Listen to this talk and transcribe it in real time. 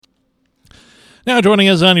Now joining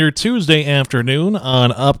us on your Tuesday afternoon on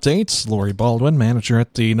Updates, Lori Baldwin, manager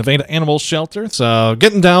at the Nevada Animal Shelter. So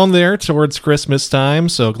getting down there towards Christmas time,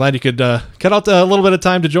 so glad you could cut out a little bit of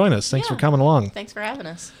time to join us. Thanks for coming along. Thanks for having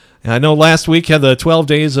us. And I know last week had the 12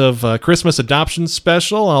 days of Christmas adoption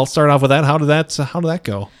special. I'll start off with that. How did that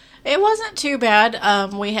go? It wasn't too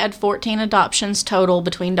bad. We had 14 adoptions total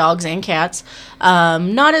between dogs and cats.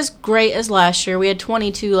 Not as great as last year. We had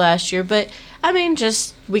 22 last year, but I mean,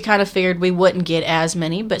 we kind of figured we wouldn't get as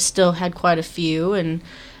many, but still had quite a few, and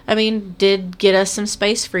I mean, did get us some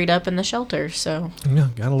space freed up in the shelter. So yeah,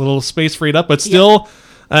 got a little space freed up, but still.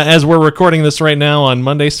 As we're recording this right now on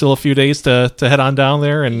Monday, still a few days to head on down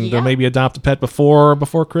there and maybe adopt a pet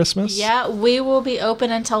before Christmas. Yeah, we will be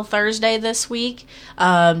open until Thursday this week.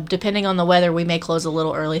 Depending on the weather, we may close a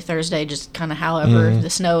little early Thursday, just kind of however the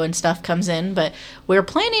snow and stuff comes in. But we're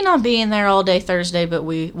planning on being there all day Thursday, but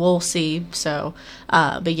we'll see. So,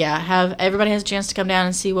 but yeah, everybody has a chance to come down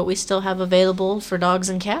and see what we still have available for dogs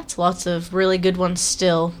and cats. Lots of really good ones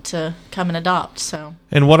still to come and adopt. So.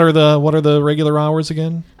 And what are the regular hours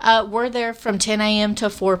again? We're there from 10 a.m. to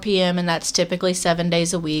 4 p.m., and that's typically 7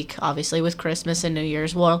 days a week. Obviously, with Christmas and New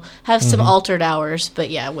Year's, we'll have some altered hours, but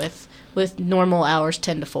yeah, with normal hours,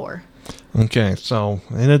 10 to 4. Okay, so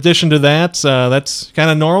in addition to that, that's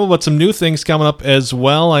kind of normal, but some new things coming up as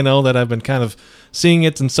well. I know that I've been kind of seeing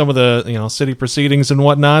it in some of the city proceedings and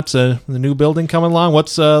whatnot. The new building coming along.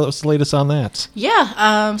 What's the latest on that?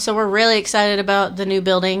 Yeah, so we're really excited about the new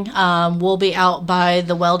building. We'll be out by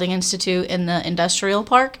the Welding Institute in the industrial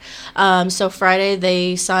park. So Friday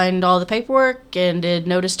they signed all the paperwork and did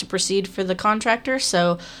notice to proceed for the contractor.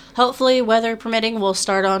 So hopefully, weather permitting, we'll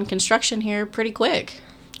start on construction here pretty quick.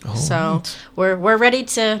 So we're ready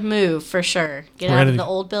to move for sure. Get out of the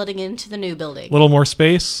old building into the new building. A little more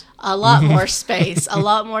space? A lot more space. A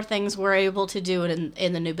lot more things we're able to do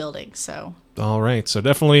in the new building. So. All right. So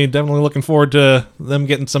definitely looking forward to them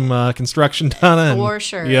getting some construction done. For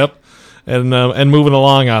sure. Yep. And moving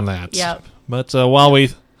along on that. Yep. But while we...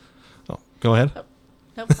 Oh, go ahead. Oh.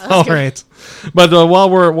 Nope, all right, but while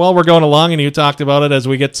we're going along, and you talked about it as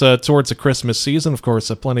we get towards the Christmas season, of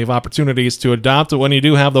course, plenty of opportunities to adopt. But when you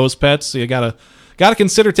do have those pets, you gotta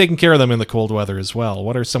consider taking care of them in the cold weather as well.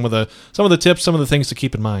 What are some of the tips, some of the things to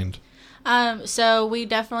keep in mind? So we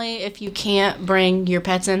definitely, if you can't bring your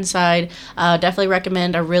pets inside, definitely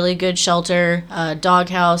recommend a really good shelter, dog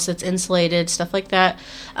house that's insulated, stuff like that.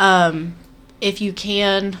 If you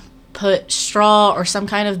can, put straw or some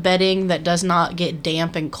kind of bedding that does not get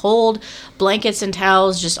damp and cold. Blankets and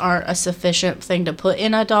towels just aren't a sufficient thing to put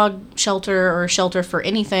in a dog shelter or shelter for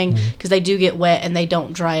anything, because they do get wet and they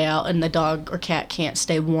don't dry out, and the dog or cat can't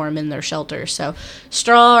stay warm in their shelter. So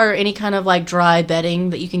straw or any kind of like dry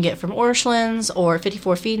bedding that you can get from Orscheln's or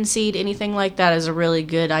 54 Feed and Seed, anything like that is a really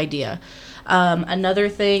good idea. Another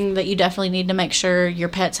thing that you definitely need to make sure your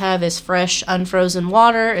pets have is fresh, unfrozen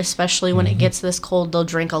water, especially when it gets this cold. They'll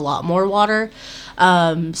drink a lot more water.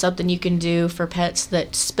 Something you can do for pets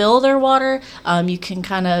that spill their water, you can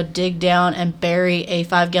kind of dig down and bury a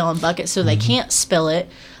 5-gallon bucket so they can't spill it.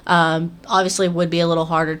 Obviously it would be a little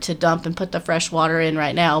harder to dump and put the fresh water in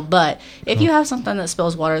right now, but if you have something that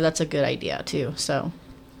spills water, that's a good idea too. So,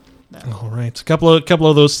 all right, a couple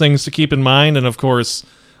of those things to keep in mind, and of course,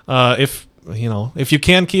 if you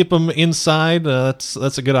can keep them inside,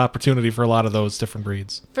 that's a good opportunity for a lot of those different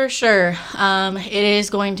breeds. For sure. It is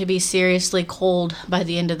going to be seriously cold by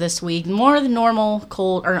the end of this week. More than normal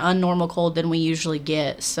cold or unnormal cold than we usually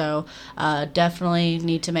get. So definitely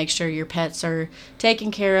need to make sure your pets are taken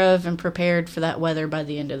care of and prepared for that weather by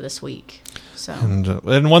the end of this week. So.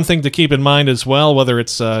 And one thing to keep in mind as well, whether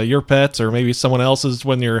it's your pets or maybe someone else's,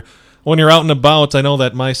 when you're out and about, I know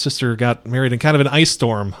that my sister got married in kind of an ice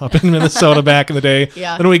storm up in Minnesota back in the day.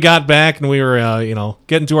 Yeah. Then we got back and we were,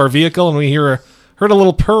 getting to our vehicle, and we heard a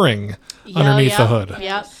little purring underneath the hood.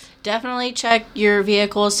 Yep. Definitely check your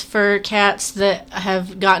vehicles for cats that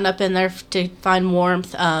have gotten up in there to find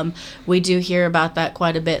warmth. We do hear about that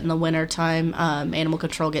quite a bit in the wintertime. Animal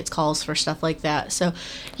control gets calls for stuff like that. So,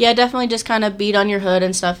 yeah, definitely just kind of beat on your hood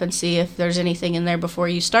and stuff and see if there's anything in there before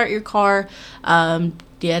you start your car.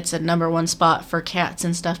 Yeah, it's a number one spot for cats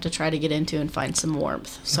and stuff to try to get into and find some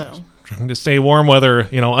warmth. So trying to stay warm, whether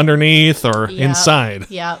underneath or inside.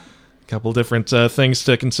 Yeah. Couple different things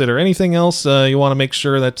to consider. Anything else you want to make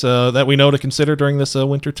sure that we know to consider during this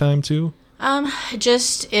winter time too?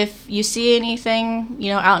 Just if you see anything,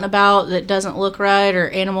 out and about that doesn't look right, or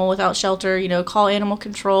animal without shelter, call animal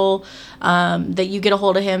control. That you get a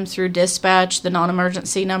hold of him through dispatch, the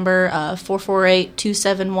non-emergency number,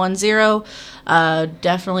 448-2710.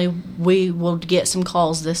 Definitely we will get some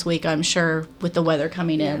calls this week, I'm sure, with the weather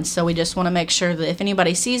coming in. So we just want to make sure that if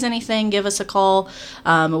anybody sees anything, give us a call,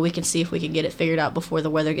 and we can see if we can get it figured out before the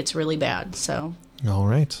weather gets really bad. So. All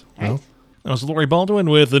right. Well, that was Lori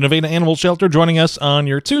Baldwin with the Nevada Animal Shelter joining us on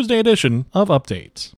your Tuesday edition of Updates.